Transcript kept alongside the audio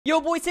Yo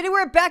boys, today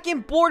we're back in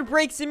Board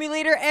Break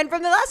Simulator, and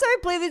from the last time I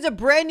played, there's a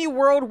brand new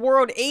world,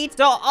 World 8.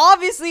 So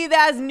obviously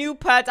that has new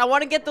pets. I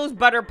want to get those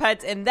better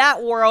pets in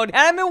that world. And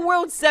I'm in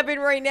World 7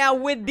 right now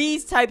with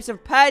these types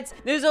of pets.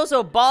 There's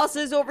also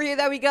bosses over here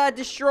that we gotta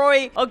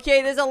destroy.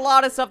 Okay, there's a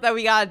lot of stuff that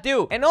we gotta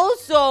do. And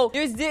also,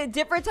 there's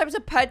different types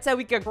of pets that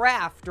we can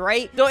craft,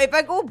 right? So if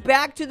I go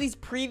back to these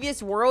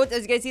previous worlds,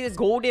 as you guys see, this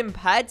golden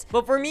pet.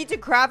 But for me to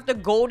craft a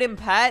golden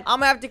pet,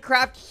 I'm gonna have to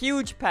craft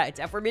huge pets.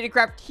 And for me to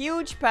craft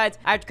huge pets,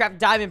 I have to craft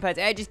diamond pets,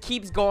 and it just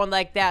keeps going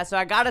like that. So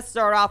I gotta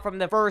start off from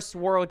the first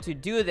world to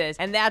do this,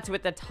 and that's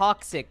with the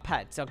toxic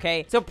pets.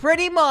 Okay, so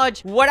pretty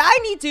much what I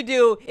need to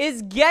do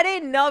is get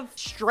enough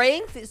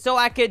strength so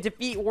I could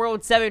defeat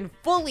World 7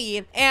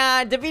 fully,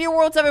 and defeating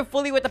World 7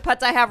 fully with the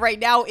pets I have right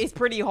now is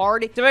pretty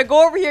hard. So if I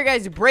go over here,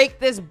 guys, break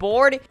this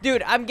board,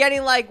 dude, I'm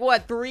getting like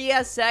what, 3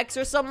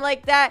 SX or something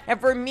like that. And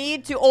for me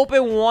to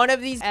open one of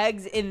these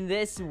eggs in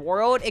this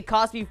world, it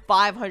cost me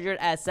 500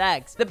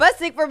 SX. The best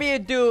thing for me to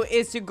do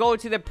is to go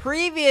to the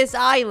previous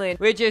island,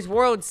 which is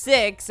World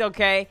 6,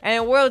 okay?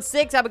 And in World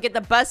 6, I'm gonna get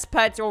the best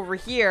pets over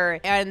here,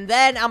 and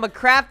then I'm gonna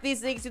craft these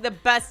things to the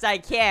best I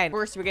can.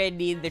 First, we're gonna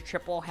need the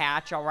triple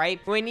hatch, all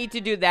right? We need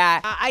to do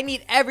that. I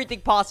need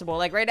everything possible.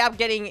 Like, right now, I'm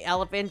getting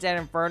elephants and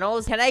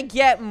infernals. Can I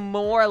get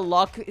more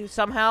luck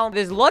somehow?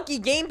 There's lucky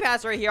game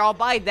pass right here. I'll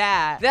buy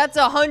that. That's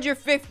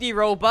 150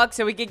 Robux,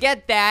 so we can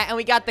get that. And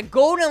we got the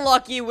golden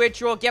lucky, which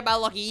will get my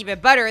lucky even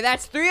better.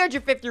 That's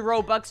 350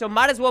 Robux, so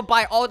might as well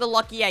buy all the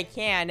lucky I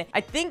can.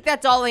 I think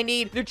that's all I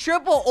need. The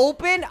triple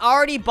open, I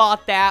already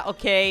bought that,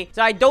 okay?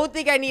 So I don't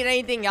think I need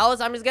anything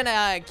else. I'm just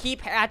gonna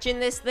keep hatching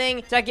this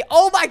thing so I can—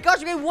 oh my gosh,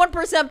 I'm getting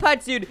 1%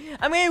 pets, dude.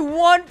 I'm getting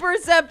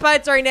 1%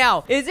 pets right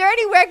now. Is there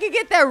any way I can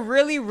get that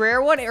really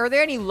rare one? Are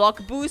there any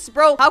luck boosts,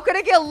 bro? How could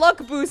I get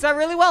luck boosts? I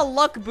really want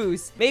luck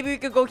boosts. Maybe we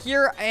could go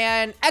here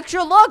and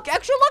extra lucky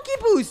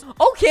boost.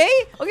 Okay,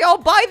 I'll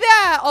buy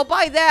that. I'll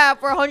buy that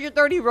for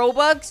 130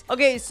 Robux.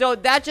 Okay, so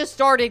that just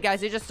started,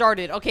 guys. It just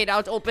started. Okay, now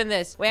let's open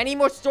this. Wait, I need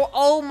more store—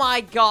 oh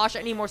my gosh,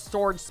 I need more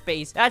storage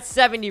space. That's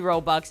 70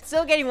 Robux.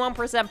 Still getting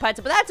 1% pets,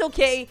 but that's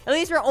okay. At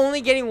least we're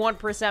only getting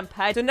 1%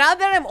 pets. So now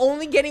that I'm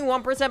only getting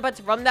 1% pets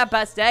from that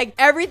best egg,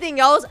 everything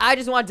else, I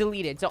just want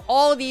deleted. So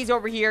all of these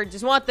over here,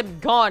 just want them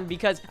gone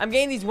because I'm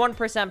getting these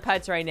 1%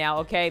 pets right now,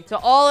 okay? So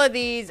all of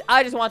these,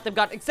 I just want them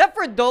gone, except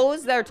for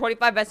those that are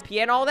 25 SP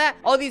and all that.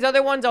 All these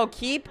other ones I'll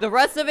keep. The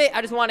rest of it,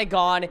 I just want it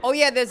gone. Oh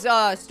yeah, there's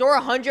store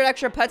 100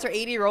 extra pets for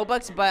 80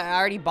 Robux, but I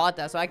already bought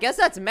that. So I guess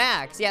that's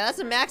max. Yeah, that's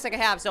the max I can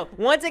have. So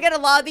once I get a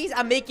lot of these,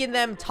 I'm making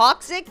them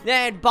toxic,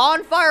 then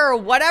bonfire or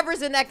whatever's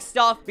the next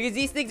stuff, because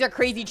these things are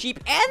crazy cheap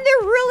and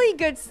they're really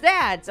good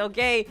stats,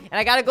 okay? And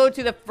I gotta go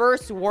to the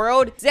first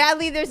world.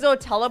 Sadly, there's no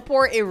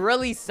teleport. It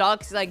really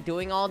sucks, like,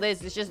 doing all this.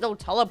 There's just no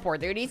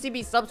teleport. There needs to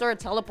be some sort of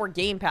teleport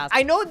game pass.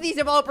 I know these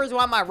developers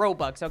want my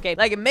Robux, okay?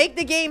 Like, make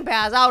the game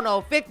pass, I don't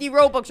know, 50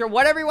 Robux or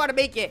whatever you want to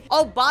make it.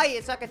 I'll buy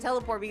it so I can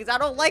teleport because I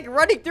don't like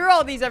running through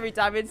all these every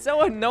time. It's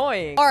so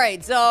annoying. All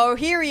right, so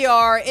here we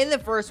are in the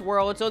first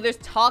world. So there's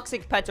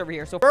toxic pets over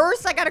here. So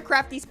first, I gotta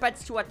craft these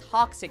pets to a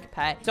toxic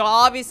pet. So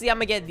obviously, I'm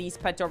gonna get these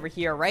pets over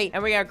here, right?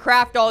 And we're gonna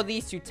craft all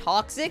these to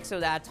toxic. So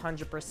that's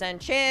 100%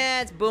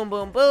 chance. Boom,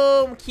 boom,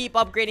 boom. Keep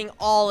upgrading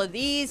all of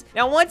these.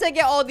 Now, once I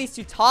get all these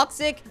to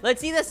toxic,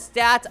 let's see the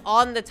stats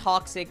on the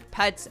toxic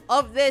pets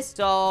of this.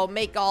 So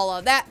make all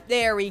of that.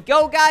 There we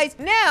go, guys.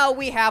 Now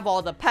we have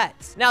all the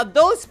pets. Now,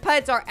 those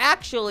pets are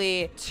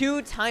actually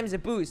 2 times a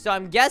boost. So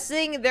I'm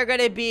guessing they're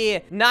gonna be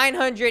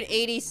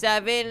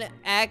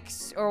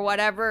 987x or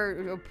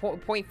whatever,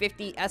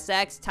 0.50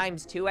 SX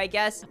times 2, I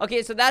guess.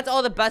 Okay, so that's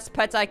all the best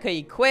pets I could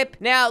equip.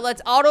 Now,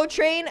 let's auto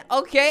train.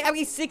 Okay, I'm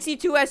getting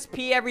 62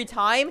 SP every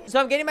time. So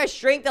I'm getting my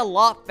strength a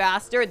lot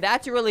faster.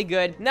 That's really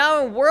good.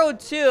 Now, in World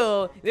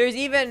 2, there's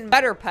even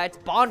better pets,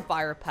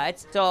 bonfire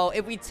pets. So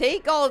if we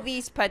take all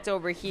these pets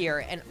over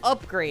here and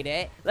upgrade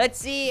it, let's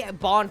see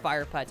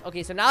bonfire pets.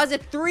 Okay, so now it's a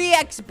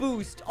 3x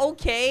boost.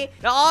 Okay,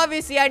 now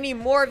obviously I need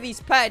more of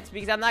these pets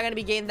because I'm not going to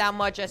be getting that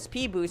much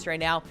SP boost right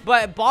now.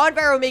 But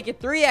bonfire will make a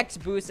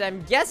 3x boost.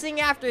 I'm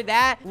guessing after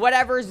that,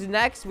 whatever's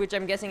next, which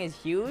I'm guessing is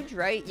huge,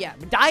 right? Yeah,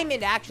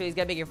 diamond actually is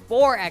gonna make a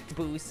 4x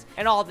boost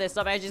and all this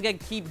stuff. I'm just gonna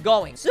keep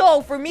going.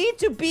 So for me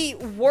to beat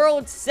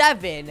World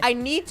 7, I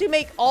need to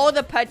make all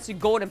the pets to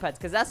golden pets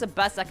because that's the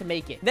best I can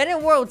make it. Then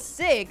in World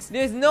 6,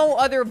 there's no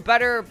other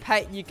better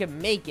pet you can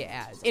make it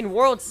as. In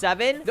World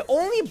 7, the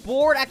only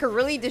board I could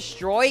really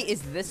destroy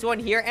is this one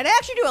here, and I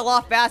actually do it a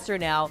lot faster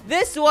now.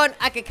 This one,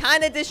 I could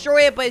kind of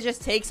destroy it, but it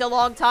just takes a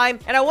long time.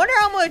 And I wonder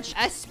how much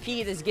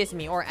SP this gives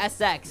me, or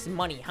SX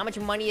money. How much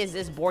money is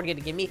this board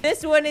gonna give me?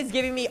 This one is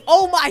giving me—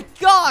 oh my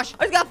gosh,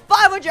 I just got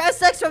 500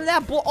 SX from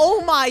that board.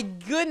 Oh my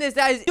goodness,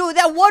 that is— dude,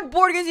 that one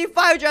board gives you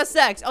 500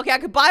 SX. Okay, I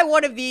could buy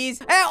one of these.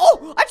 And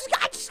oh, I just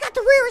got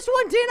the rarest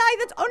one, didn't I?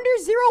 That's under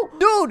 0.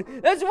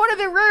 Dude, that's one of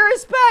the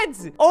rarest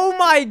pets. Oh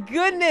my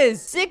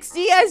goodness,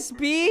 60 SP.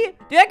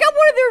 Dude, I got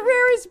one of the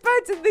rarest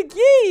pets in the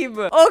game.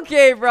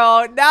 Okay,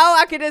 bro, now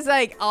I can just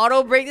like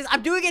auto break this.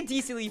 I'm doing it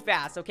decently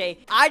fast, okay?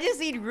 I just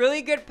need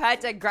really good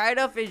pets that grind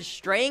up in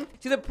strength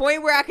to the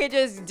point where I could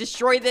just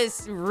destroy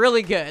this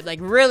really good, like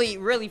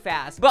really really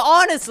fast. But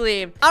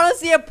honestly, I don't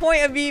see a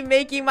point of me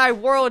making my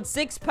world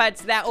 6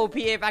 pets that OP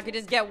if I could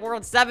just get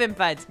world 7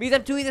 pets, because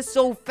I'm doing this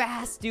so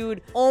fast,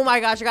 dude. Oh my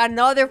gosh, I got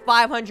another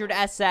 500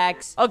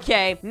 SX.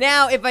 Okay,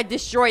 now if I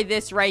destroy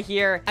this right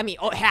here, I mean,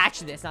 oh,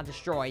 hatch this, not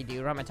destroy,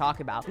 dude. What am I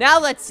talking about? Now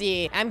let's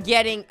see. I'm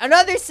getting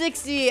another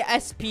 60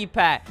 SP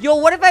pet. Yo,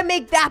 what if I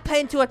make that pet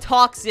into a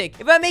toxic?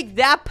 If I make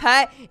that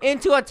pet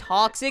into a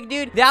toxic,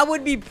 dude, that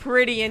would be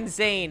pretty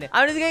insane.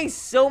 I'm just getting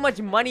so much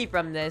money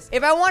from this.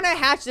 If I want to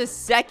hatch the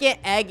second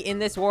egg in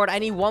this world, I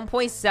need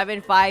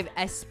 1.75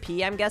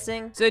 SP, I'm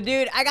guessing. So,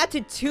 dude, I got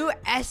to 2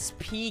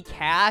 SP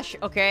cash,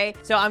 okay?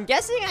 So, I'm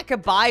guessing I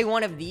could buy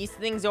one of these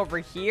things over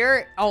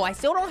here. Oh, I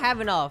still don't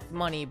have enough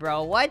money,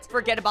 bro. What?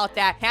 Forget about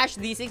that. Hash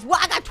these things.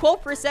 What? I got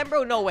 12%,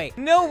 bro? No way.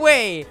 No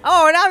way.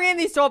 Oh, now I'm getting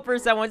these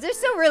 12% ones. They're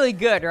still really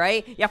good,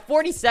 right? Yeah,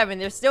 47.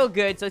 They're still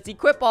good. So, let's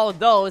equip all of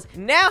those.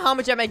 Now, how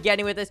much am I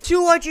getting with this?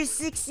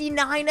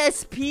 269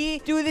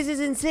 SP? Dude, this is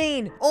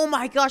insane. Oh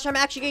my gosh, I'm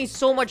actually getting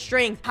so much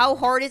strength. How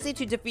hard is it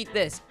to defeat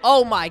this?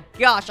 Oh my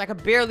gosh, I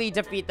could barely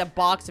defeat the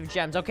box of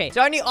gems. Okay,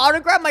 so I need to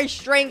autograph my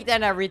strength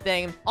and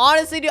everything.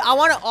 Honestly, dude, I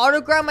want to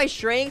autograph my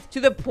strength to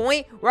the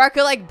point where I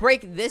could, like,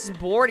 break this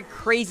board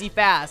crazy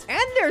fast.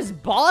 And there's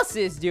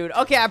bosses, dude.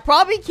 Okay, I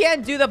probably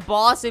can't do the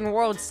boss in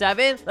World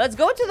 7. Let's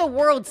go to the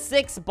World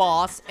 6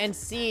 boss and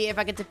see if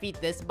I can defeat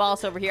this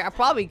boss over here. I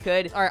probably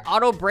could. All right,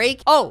 auto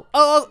break. Oh,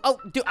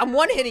 dude, I'm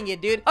one-hitting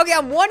it, dude. Okay,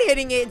 I'm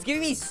one-hitting it. It's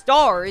giving me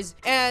stars,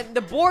 and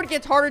the board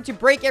gets harder to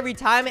break every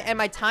time, and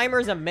my timer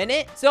is a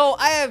minute. So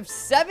I have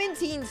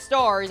 17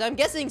 stars. I'm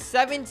guessing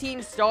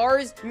 17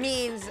 stars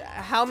means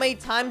how many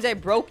times I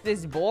broke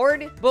this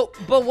board.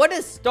 But what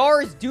does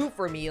stars do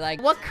for me?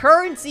 Like, what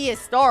currency is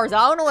stars?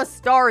 I don't know what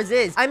stars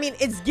is. I mean,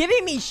 it's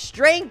giving me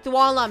strength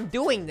while I'm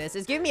doing this.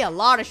 It's giving me a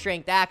lot of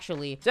strength,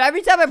 actually. So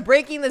every time I'm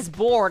breaking this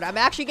board, I'm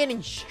actually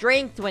getting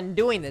strength when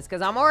doing this,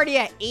 because I'm already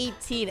at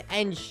 18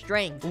 end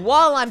strength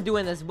while I'm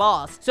doing this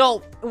boss.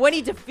 So when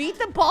you defeat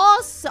the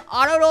boss,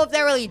 I don't know if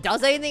that really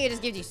does anything. It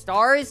just gives you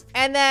stars.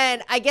 And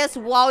then I guess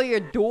while you're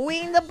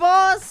doing the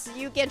boss,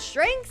 you get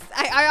strength.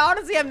 I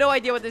honestly have no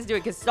idea what this is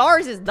doing, because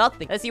stars is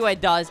nothing. Let's see what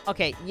it does.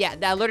 Okay, yeah,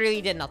 that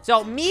literally did nothing.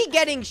 So me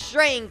getting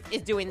strength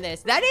is doing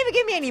this. That didn't even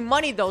give me any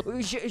money, though.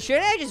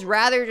 Shouldn't I just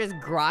rather just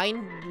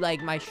grind,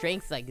 like, my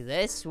strength like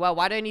this? Well,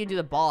 why do I need to do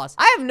the boss?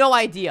 I have no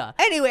idea.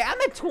 Anyway, I'm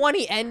at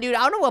 20 end, dude.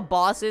 I don't know what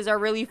bosses are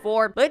really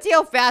for. Let's see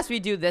how fast we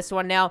do this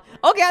one now.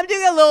 Okay, I'm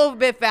doing a little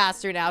bit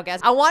faster now, guys.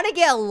 I want to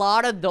get a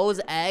lot of those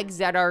eggs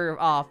that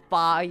are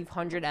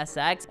 500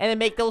 SX, and then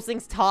make those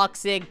things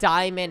toxic,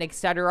 diamond,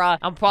 etc.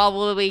 I'll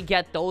probably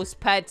get those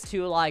pets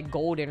to, like,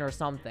 golden or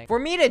something. For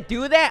me to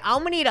do that, I'm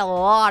gonna need a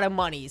lot of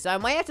money. So I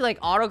might have to, like,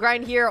 auto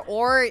grind here.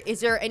 Or is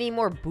there any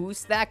more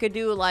boosts that I could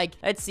do? Like,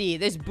 let's see.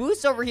 There's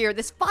boosts over here.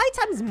 This 5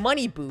 times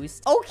money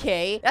boost.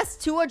 Okay, that's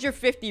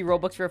 250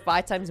 Robux for a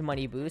 5 times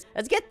money boost.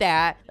 Let's get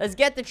that. Let's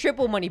get the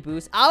triple money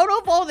boost. I don't know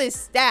if all this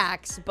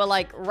stacks, but,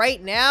 like,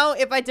 right now,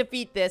 if I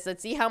defeat this,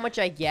 let's see how much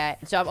I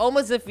get. So I'm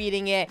almost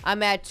defeating it.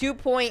 I'm at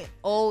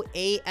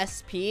 2.08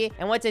 SP.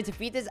 And once I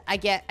defeat this, I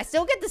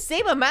still get the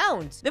same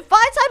amount. The 5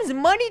 times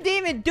money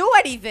didn't even do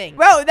anything.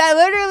 Bro, that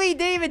literally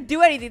didn't even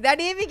do anything. That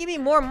didn't even give me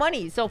more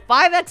money. So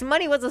 5x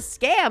money was a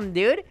scam,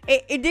 dude.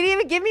 It didn't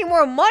even give me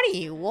more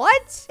money.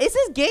 What? It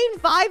says gain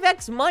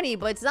 5x money,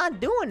 but it's not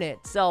doing it.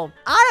 So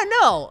I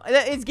don't know.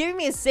 It's giving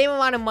me the same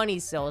amount of money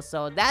still.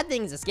 So that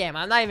thing's a scam.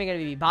 I'm not even going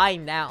to be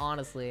buying that,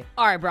 honestly.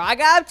 All right, bro. I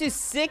got up to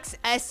 6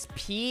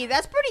 SP.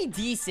 That's pretty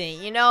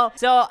decent, you know?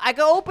 So I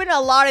can open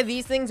a lot of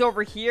these things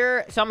over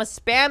here. So I'm going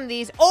to spam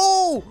these.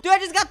 Oh, dude, I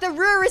just got the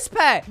rarest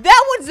pet.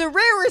 That one's the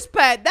rarest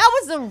pet. That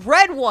was the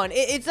red one.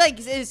 It's like,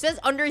 it says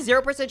under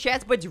 0%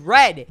 chance, but it's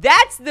red.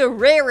 That's the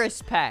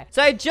rarest pet.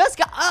 So I just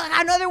got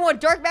another one,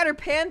 Dark Matter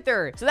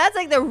Panther. So that's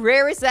like the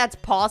rarest that's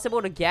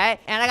possible to get.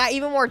 And I got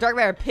even more Dark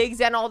Matter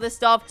Pigs and all this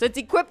stuff. So let's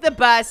equip the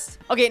best.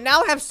 Okay,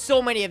 now I have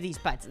so many of these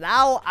pets.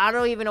 Now I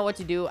don't even know what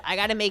to do. I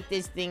got to make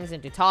these things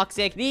into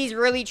toxic. These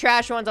really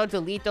trash ones, I'll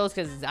delete those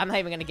because I'm not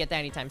even going to get that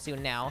anytime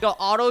soon now. Go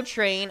auto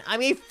train. I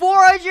mean,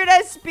 400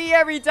 SP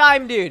every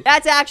time, dude.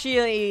 That's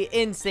actually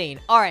insane.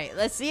 All right,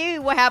 let's see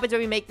what happens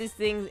when we make these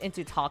things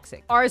into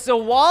toxic. All right, so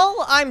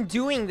while I'm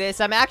doing this,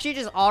 I'm actually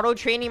just auto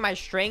training my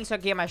strength so I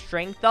can get my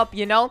strength up,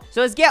 you know?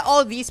 So let's get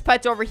all these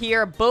pets over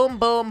here. Boom,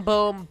 boom,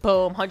 boom,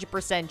 boom.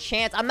 100%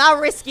 chance. I'm not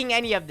risking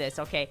any of this,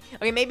 okay?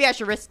 Okay, maybe I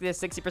should risk this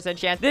 60%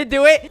 chance. Did it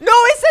do it? No,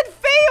 it said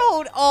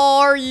failed.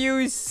 Are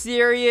you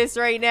serious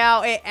right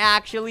now? It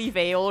actually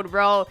failed,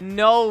 bro.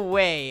 No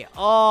way.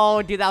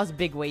 Oh, dude, that was a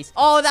big waste.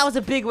 Oh, that was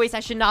a big waste. I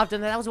should not have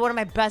done that. That was one of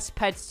my best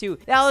pets, too.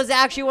 That was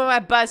actually one of my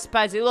best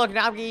pets. Look,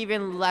 now I'm getting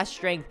even less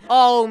strength.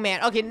 Oh,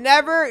 man. Okay,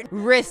 never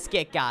risk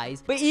it,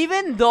 guys. But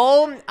even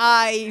though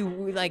I,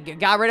 like,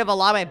 got rid of a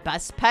lot of my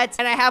best pets,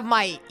 and I have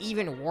my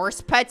even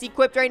worse pets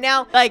equipped right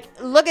now, like,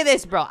 look at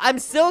this, bro. I'm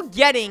still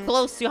getting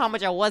close to how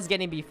much I was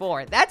getting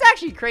before. That's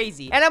actually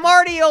crazy. And I'm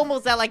already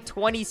almost at, like,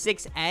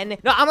 26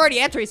 26N. No, I'm already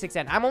at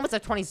 26N. I'm almost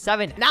at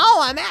 27. Now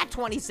I'm at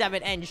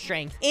 27N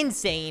strength.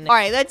 Insane. All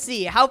right, let's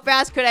see. How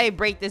fast could I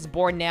break this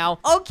board now?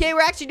 Okay,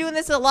 we're actually doing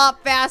this a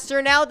lot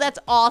faster now. That's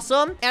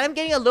awesome. And I'm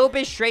getting a little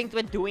bit of strength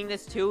with doing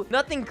this too.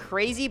 Nothing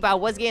crazy, but I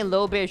was getting a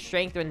little bit of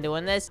strength when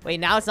doing this. Wait,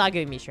 now it's not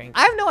giving me strength.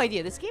 I have no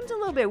idea. This game's a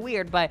little bit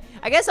weird, but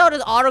I guess I'll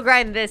just auto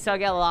grind this so I'll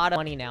get a lot of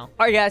money now.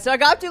 All right, guys, so I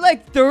got up to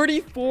like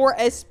 34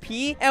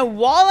 SP, and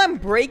while I'm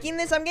breaking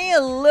this, I'm getting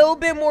a little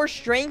bit more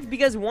strength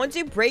because once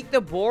you break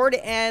the board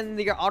and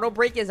your auto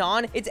break is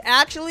on, it's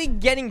actually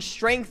getting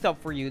strength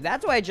up for you.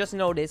 That's what I just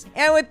noticed.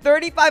 And with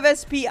 35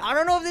 SP, I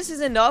don't know if this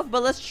is enough,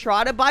 but let's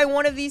try to buy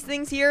one of these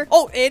things here.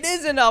 Oh, it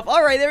is enough.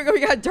 All right, there we go. We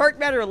got Dark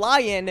Matter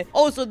Lion.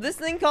 Oh, so this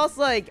thing costs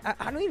like,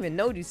 I don't even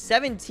know, dude,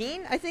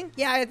 17, I think.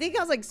 Yeah, I think it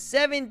costs like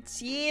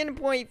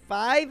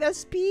 17.5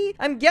 SP.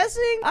 I'm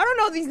guessing. I don't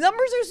know. These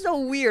numbers are so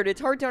weird.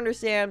 It's hard to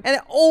understand. And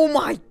oh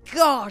my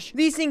gosh,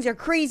 these things are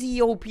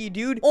crazy OP,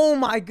 dude. Oh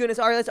my goodness.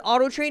 All right, let's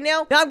auto trade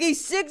now. Now I'm getting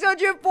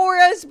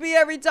 604 SP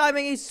every time.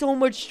 I get so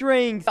much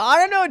strength. I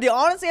don't know, dude.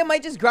 Honestly, I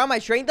might just grind my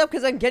strength up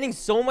because I'm getting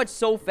so much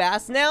so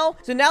fast now.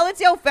 So now let's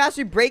see how fast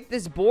we break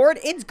this board.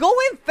 It's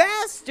going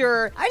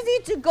faster. I just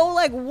need to go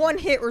like one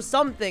hit or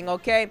something,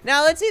 okay?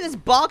 Now let's see this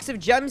box of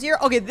gems here.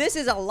 Okay, this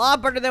is a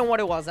lot better than what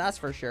it was. That's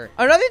for sure.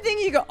 Another thing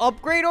you can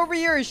upgrade over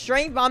here is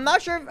strength, but I'm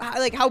not sure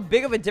like how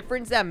big of a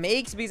difference that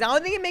makes because I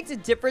don't think it makes a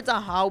difference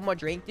on how much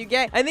strength you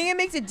get. I think it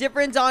makes a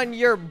difference on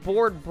your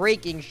board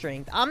breaking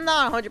strength. I'm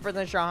not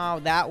 100% sure how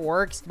that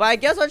works, but I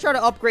guess I'll try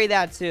to upgrade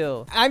that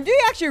too. I'm doing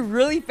actually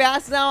really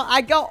fast now.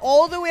 I got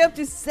all the way up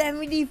to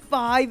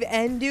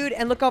 75N, dude,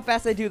 and look how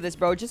fast I do this,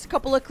 bro. Just a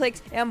couple of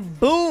clicks and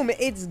boom,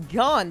 it's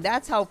gone.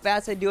 That's how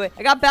fast I do it.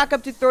 I got back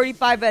up to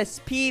 35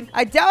 SP.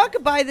 I doubt I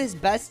could buy this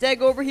best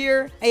egg over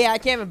here. Yeah, I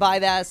can't even buy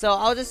that, so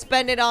I'll just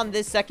spend it on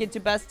this second to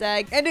best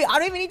egg. And dude, I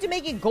don't even need to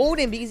make it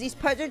golden because these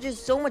pets are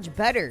just so much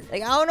better.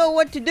 Like, I don't know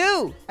what to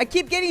do. I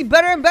keep getting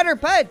better and better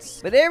pets.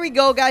 But there we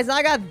go, guys. Now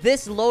I got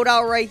this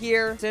loadout right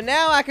here. So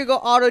now I could go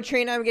auto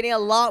train. I'm getting a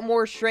lot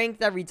more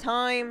strength every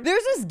time.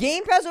 There's this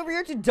game pass over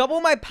here to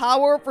double my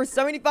power for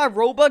 75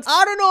 Robux.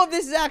 I don't know if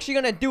this is actually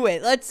gonna do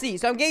it. Let's see.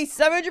 So I'm getting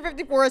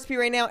 754 SP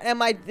right now, and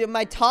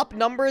my top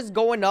number is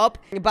going up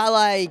by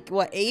like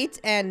what, 8,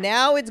 and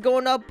now it's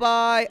going up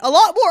by a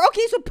lot more.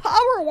 Okay, so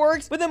power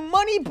works, but the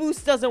money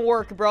boost doesn't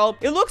work, bro.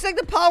 It looks like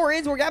the power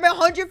is working. I'm at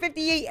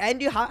 158, and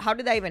dude, how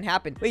did that even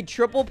happen? Wait,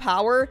 triple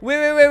power?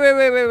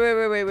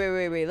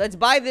 Wait. Let's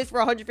buy this for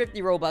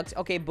 150 Robux.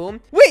 Okay,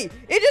 boom. Wait,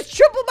 it just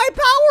tripled my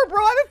power,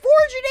 bro. I'm at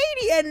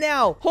 480 and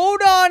now.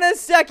 Hold on a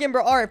second,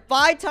 bro. All right,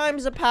 5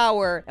 times the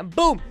power, and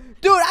boom.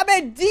 Dude, I'm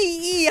at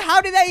DE.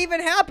 How did that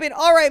even happen?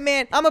 All right,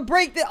 man. I'm gonna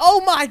break the...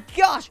 Oh, my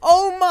gosh.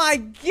 Oh, my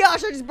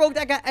gosh. I just broke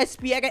that. I got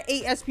SP. I got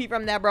 8 SP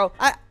from that, bro.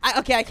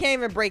 Okay, I can't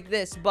even break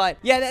this, but...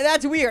 Yeah,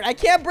 that's weird. I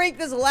can't break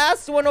this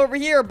last one over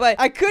here, but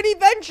I could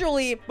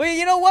eventually. But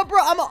you know what, bro?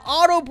 I'm gonna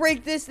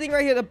auto-break this thing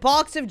right here. The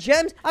box of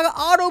gems. I'm gonna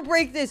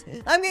auto-break this.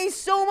 I'm getting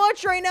so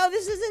much right now.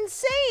 This is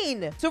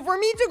insane. So for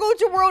me to go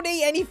to World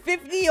 8, I need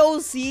 50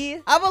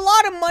 OC. I have a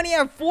lot of money. I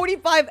have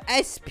 45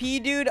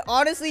 SP, dude.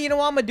 Honestly, you know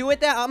what I'm gonna do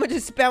with that? I'm gonna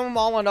just spam them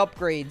all on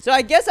upgrades. So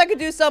I guess I could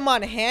do some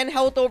on hand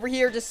health over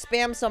here. Just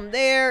spam some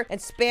there and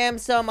spam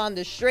some on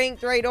the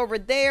strength right over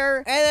there.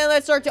 And then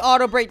let's start to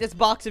auto break this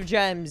box of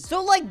gems.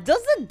 So like,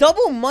 does the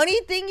double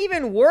money thing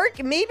even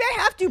work? Maybe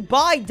I have to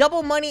buy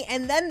double money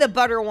and then the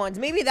better ones.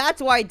 Maybe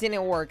that's why it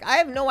didn't work. I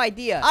have no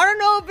idea. I don't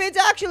know if it's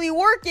actually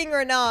working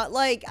or not.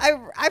 Like,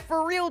 I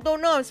for real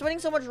don't know. I'm spending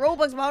so much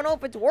Robux, but I don't know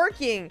if it's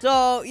working.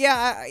 So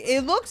yeah,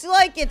 it looks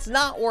like it's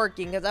not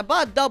working because I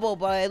bought double,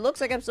 but it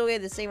looks like I'm still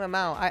getting the same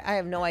amount. I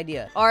have no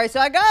idea. All right, so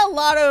I got a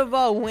lot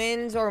of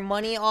wins or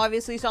money,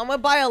 obviously. So I'm gonna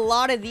buy a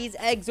lot of these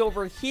eggs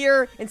over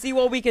here and see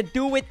what we could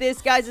do with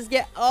this, guys. Just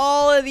get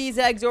all of these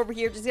eggs over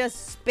here. Just gonna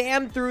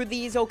spam through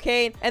these,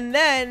 okay? And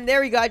then there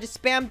we go. I just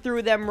spam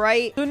through them,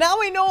 right? So now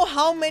we know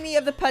how many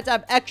of the pets I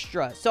have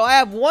extra. So I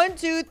have 1,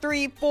 2,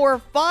 3, 4,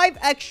 5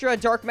 extra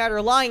dark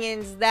matter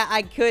lions that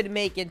I could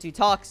make into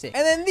toxic.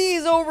 And then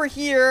these over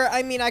here,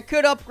 I mean, I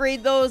could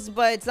upgrade those,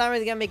 but it's not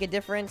really gonna make a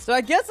difference. So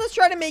I guess let's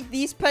try to make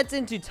these pets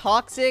into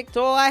toxic.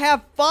 So I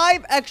have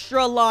 5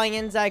 extra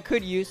lions I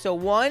could use. So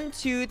 1,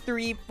 2,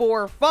 3,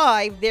 4,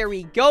 5. There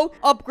we go.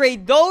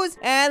 Upgrade those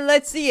and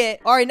let's see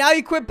it. All right, now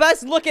equip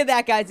best. Look at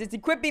that, guys. It's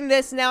equipping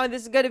this now, and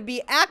this is going to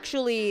be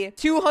actually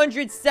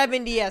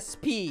 270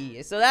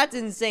 SP. So that's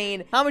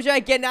insane. How much do I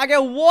get now? I get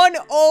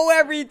 1-0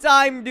 every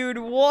time, dude.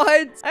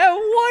 What? I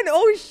have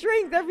 1-0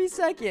 strength every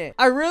second.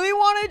 I really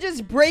want to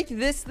just break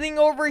this thing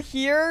over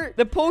here,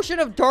 the potion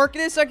of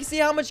darkness, so I can see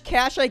how much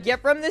cash I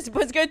get from this,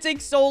 but it's going to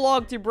take so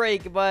long to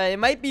break, but it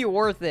might be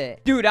worth it.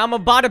 Dude, I'm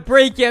gonna about to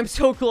break it. I'm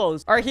so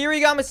close. All right, here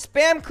we go. I'm gonna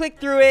spam click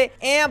through it,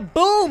 and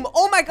boom.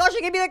 Oh my gosh,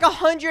 it can be like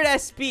 100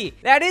 SP.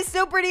 That is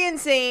still pretty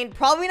insane.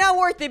 Probably not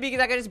worth it because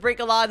I could just break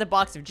a lot of the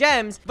box of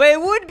gems, but it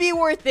would be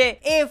worth it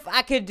if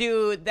I could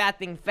do that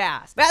thing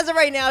fast. But as of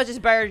right now, it's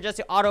just better just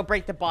to auto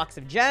break the box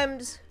of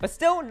gems. But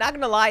still, not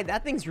gonna lie,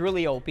 that thing's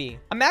really OP.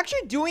 I'm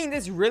actually doing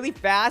this really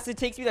fast. It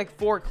takes me like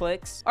 4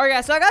 clicks. All right,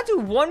 guys, so I got to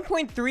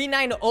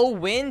 1.390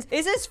 wins.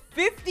 It says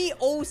 50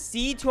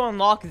 OC to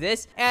unlock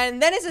this,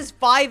 and then it says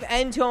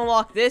 5N to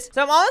unlock this.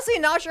 So I'm honestly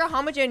not sure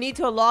how much I need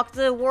to unlock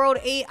the World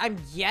 8. I'm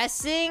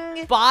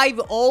guessing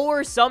 5-0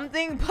 or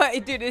something,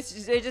 but dude, it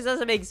just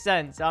doesn't make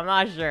sense. I'm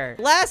not sure.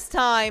 Last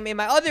time in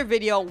my other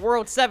video,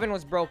 World 7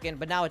 was broken,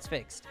 but now it's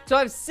fixed. So I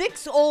have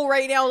 6-0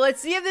 right now.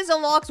 Let's see if this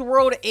unlocks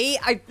World 8.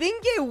 I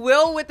think it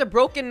will with the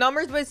broken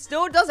numbers, but it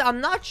still doesn't.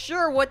 I'm not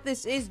sure what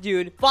this is,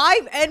 dude.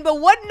 5N,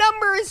 but what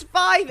number is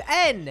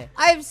 5N?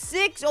 I have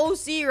 6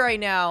 OC right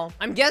now.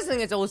 I'm guessing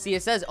it's OC.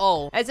 It says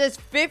O. It says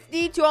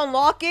 50 to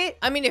unlock it.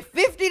 I mean, if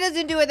 50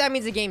 doesn't do it, that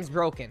means the game's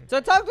broken. So I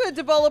talked to the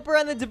developer,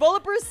 and the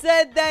developer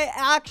said that it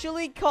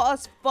actually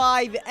costs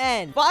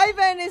 5N.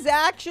 5N is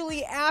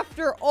actually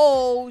after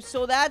O,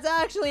 so that's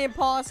actually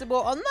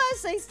impossible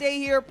unless I stay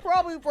here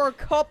probably for a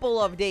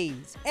couple of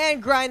days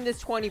and grind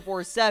this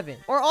 24/7.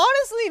 Or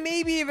honestly,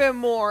 maybe even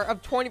more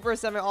of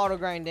 24/7 auto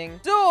grinding.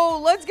 So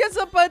let's get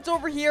some pets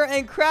over here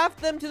and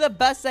craft them to the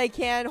best I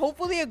can.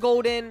 Hopefully a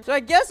golden. So I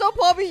guess I'll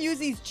probably use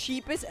these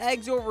cheapest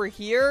eggs over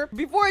here.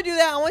 Before I do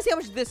that, I want to see how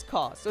much this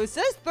costs. So it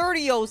says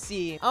 30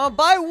 OC. I'm gonna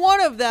buy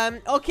one of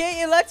them.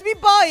 Okay, it lets me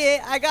buy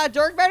it. I got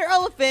Dark Matter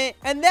Elephant,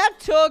 and that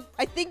took,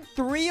 I think,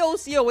 3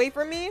 OC away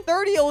from me.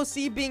 30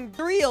 OC being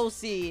 3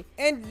 OC.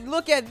 And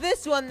look at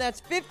this one, that's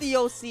 50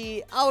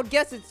 OC. I would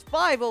guess it's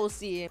 5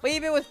 OC. But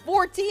even with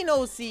 14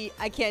 OC,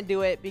 I can't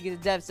do it because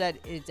Dev said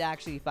it's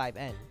actually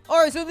 5N.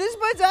 Alright, so this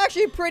pet's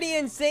actually pretty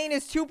insane.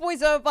 It's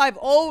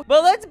 2.750.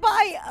 But let's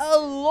buy a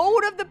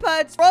load of the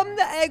pets from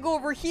the egg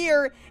over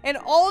here. And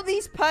all of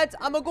these pets,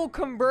 I'm gonna go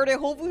convert it.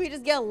 Hopefully, we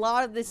just get a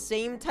lot of the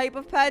same type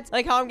of pets.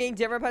 Like how I'm getting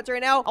different pets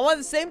right now. I want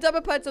the same type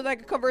of pets so that I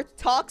can convert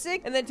to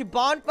Toxic, and then to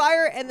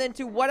Bonfire, and then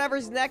to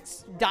whatever's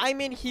next.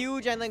 Diamond,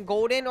 Huge, and then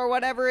Golden, or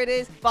whatever it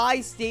is.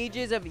 5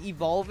 stages of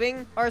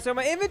evolving. Alright, so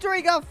my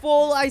inventory got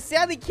full. I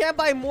sadly can't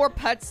buy more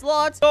pet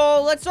slots.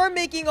 So let's start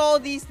making all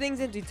these things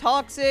into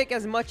Toxic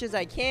as much as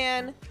I can.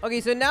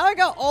 Okay, so now I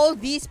got all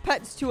these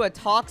pets to a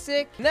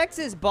Toxic. Next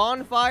is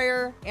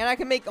Bonfire, and I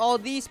can make all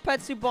these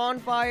pets to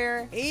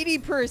Bonfire.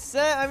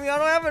 80%. I mean, I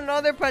don't have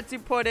another pet to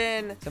put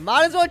in, so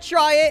might as well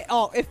try it.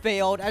 Oh, it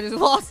failed. I just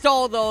lost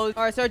all those.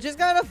 All right, so I just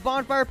got enough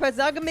Bonfire pets.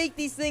 Now I can make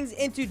these things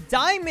into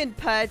Diamond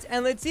pets,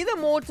 and let's see the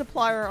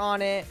multiplier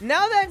on it.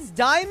 Now that's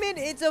Diamond,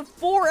 it's a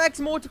 4x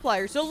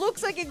multiplier, so it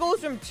looks like it goes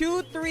from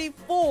 2, 3,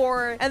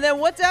 4, and then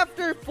what's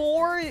after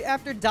 4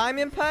 after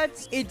Diamond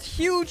pets? It's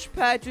Huge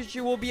pets, which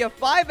will be a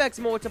 5x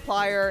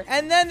multiplier,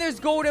 and then there's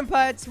Golden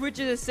pets, which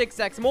is a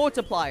 6x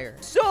multiplier.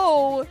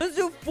 So let's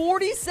do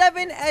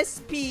 47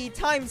 SP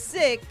times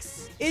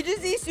 6. It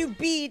just needs to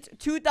beat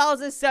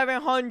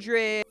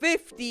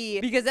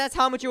 2,750 because that's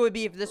how much it would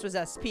be if this was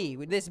SP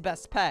with this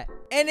best pet.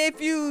 And if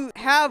you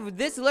have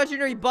this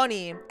legendary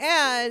bunny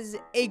as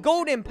a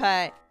golden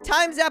pet,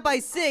 times that by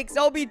 6,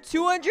 that'll be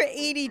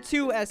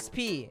 282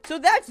 SP. So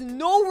that's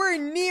nowhere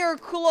near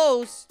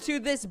close to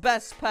this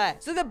best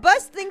pet. So the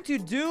best thing to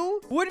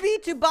do would be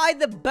to buy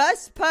the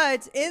best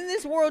pets in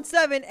this World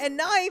 7 and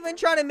not even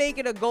try to make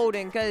it a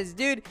golden, because,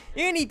 dude,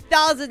 you're gonna need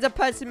thousands of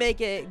pets to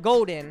make it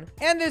golden.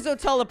 And there's no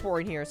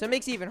teleport in here, so it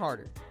makes it even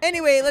harder.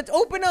 Anyway, let's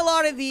open a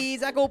lot of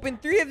these. I can open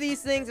 3 of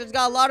these things. It's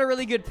got a lot of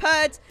really good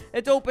pets.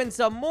 Let's open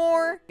some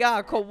more. Got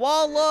a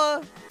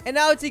koala. And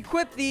now let's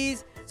equip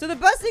these. So the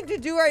best thing to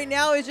do right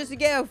now is just to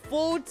get a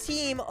full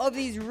team of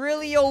these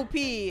really OP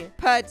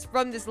pets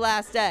from this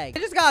last egg. I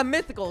just got a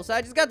mythical, so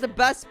I just got the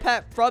best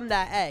pet from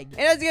that egg.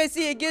 And as you guys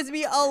see, it gives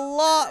me a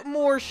lot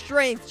more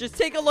strength. Just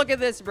take a look at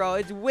this, bro.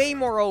 It's way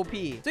more OP.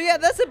 So yeah,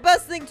 that's the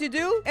best thing to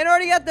do. And I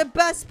already got the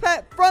best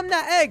pet from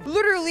that egg.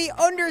 Literally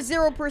under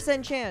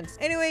 0% chance.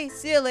 Anyway,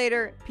 see you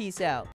later. Peace out.